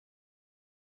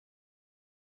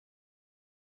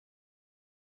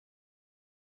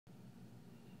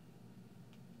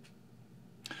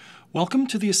Welcome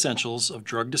to the Essentials of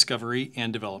Drug Discovery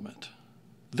and Development.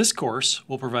 This course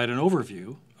will provide an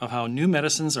overview of how new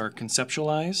medicines are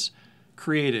conceptualized,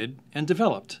 created, and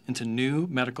developed into new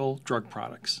medical drug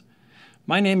products.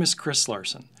 My name is Chris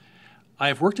Larson. I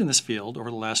have worked in this field over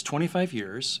the last 25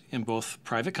 years in both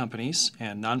private companies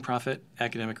and nonprofit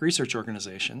academic research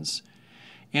organizations,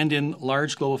 and in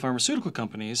large global pharmaceutical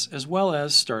companies, as well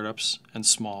as startups and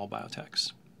small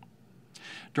biotechs.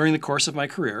 During the course of my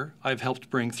career, I've helped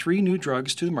bring 3 new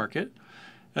drugs to the market,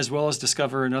 as well as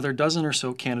discover another dozen or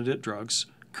so candidate drugs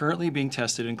currently being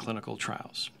tested in clinical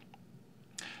trials.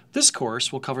 This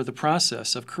course will cover the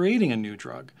process of creating a new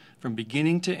drug from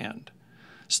beginning to end,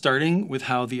 starting with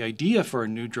how the idea for a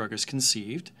new drug is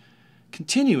conceived,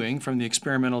 continuing from the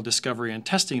experimental discovery and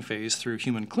testing phase through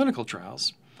human clinical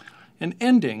trials, and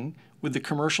ending with the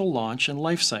commercial launch and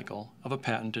life cycle of a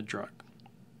patented drug.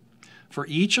 For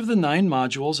each of the 9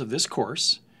 modules of this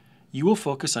course, you will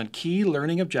focus on key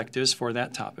learning objectives for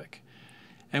that topic,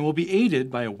 and will be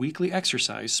aided by a weekly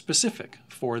exercise specific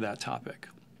for that topic.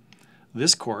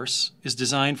 This course is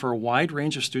designed for a wide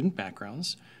range of student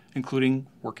backgrounds, including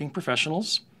working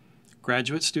professionals,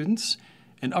 graduate students,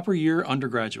 and upper year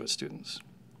undergraduate students.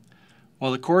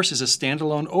 While the course is a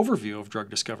standalone overview of drug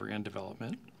discovery and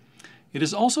development, it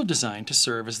is also designed to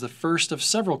serve as the first of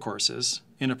several courses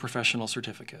in a professional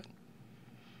certificate.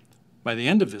 By the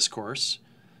end of this course,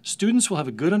 students will have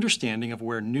a good understanding of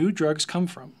where new drugs come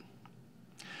from.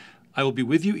 I will be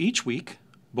with you each week,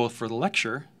 both for the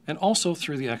lecture and also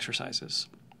through the exercises.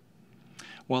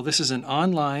 While this is an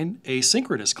online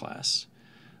asynchronous class,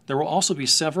 there will also be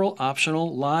several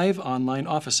optional live online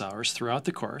office hours throughout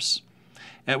the course,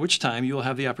 at which time you will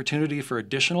have the opportunity for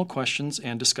additional questions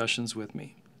and discussions with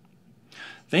me.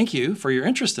 Thank you for your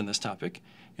interest in this topic,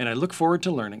 and I look forward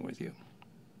to learning with you.